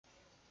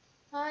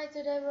Hi,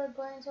 today we're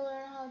going to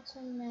learn how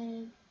to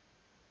make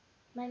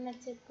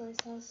magnetic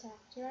crystal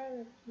structure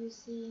with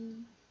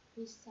using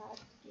VESTA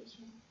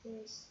application.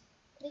 First,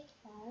 click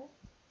File,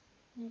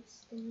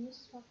 next the new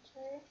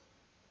structure.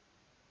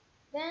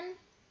 Then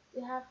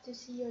you have to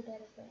see your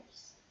data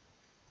first.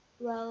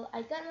 Well,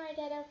 I got my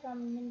data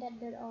from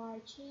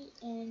mindat.org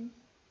and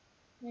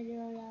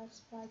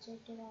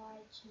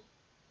materialsproject.org.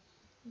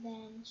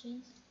 Then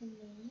change the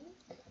name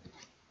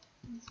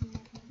into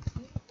magnetic.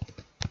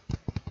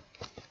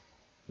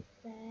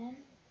 Then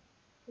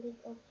click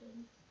OK.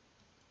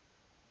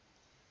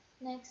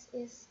 Next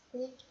is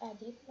click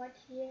edit right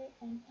here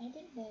and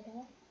edit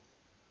data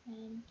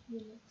and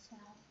unit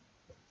cell.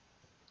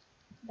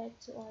 Back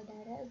to our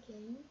data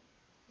again.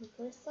 The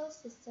crystal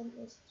system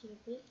is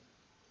cubic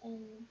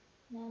and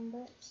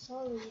this is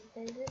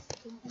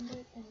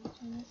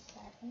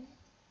 227.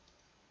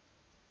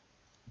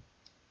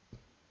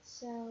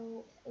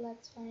 So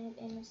let's find it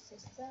in the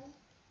system.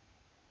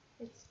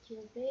 It's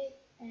cubic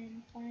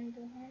and find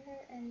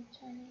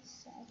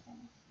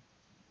 227.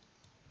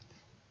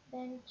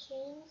 Then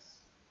change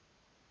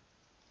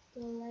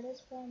the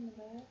lattice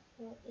parameter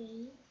for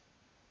A.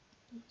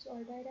 To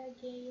our data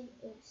again,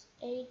 it's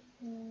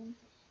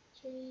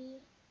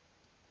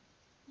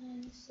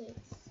 8.396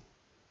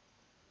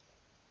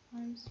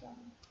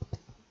 Armstrong.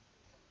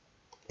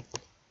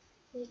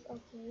 Click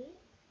OK,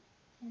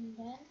 and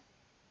then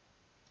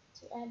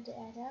to add the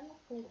atom,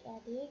 click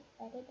Edit,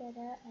 Edit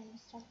Data and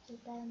Structure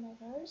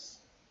Parameters,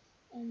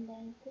 and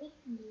then click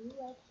New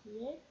right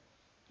here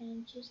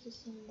and choose the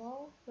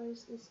symbol.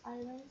 First is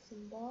iron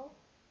symbol,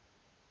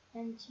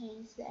 and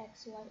change the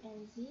X, Y,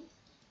 and Z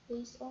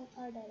based on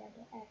our data.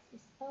 The X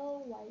is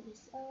O, Y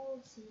is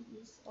O, Z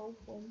is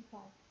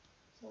 0.5.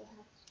 So we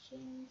have to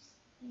change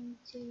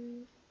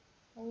into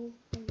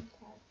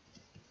 0.5.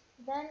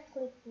 Then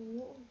click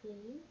New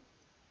again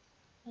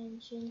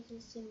and change the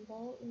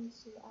symbol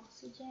into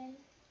oxygen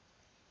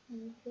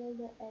and fill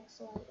the X,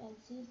 Y, and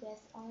Z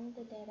based on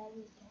the data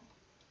we get.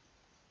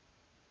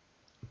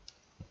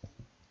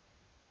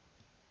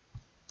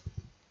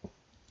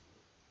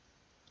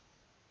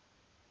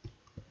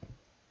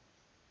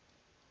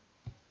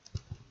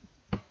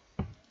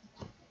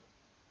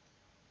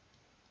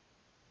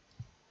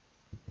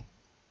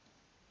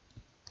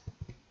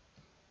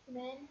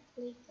 Then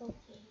click OK.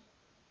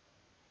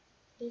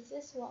 This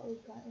is what we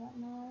got right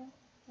now.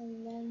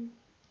 And then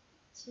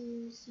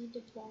to see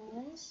the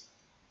bonds,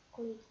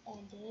 click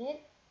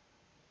Edit,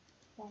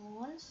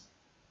 Bonds,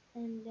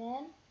 and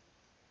then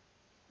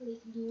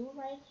click New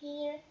right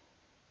here,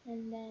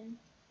 and then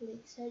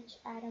click Search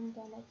Atom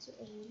Bonded to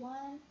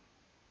A1.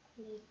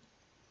 Click,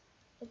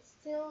 it's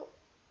still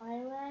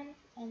iron,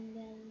 and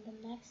then the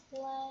next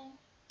line,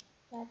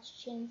 let's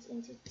change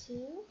into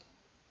 2,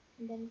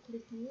 and then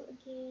click New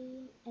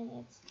again, and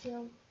it's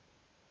still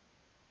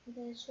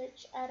the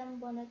search atom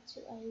bonded to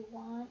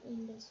A1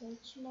 in the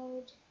search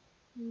mode,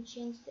 and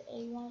change the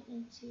A1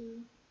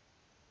 into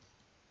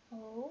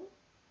O,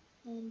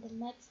 and the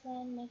next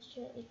line make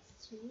sure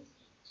it's 2,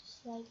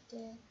 just like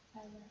the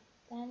iron.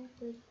 Then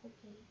click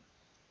OK.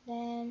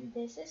 Then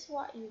this is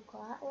what you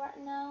got right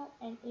now,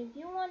 and if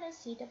you want to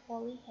see the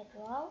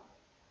polyhedral,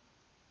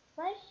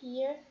 right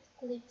here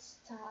click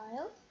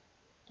Style,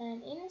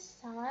 and in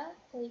Style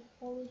click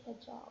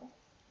Polyhedral.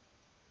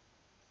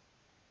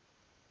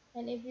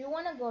 And if you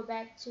want to go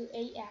back to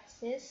A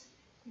axis,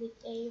 click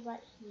A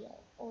right here,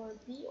 or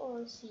B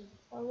or C,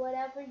 or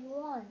whatever you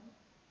want.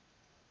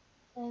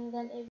 And then if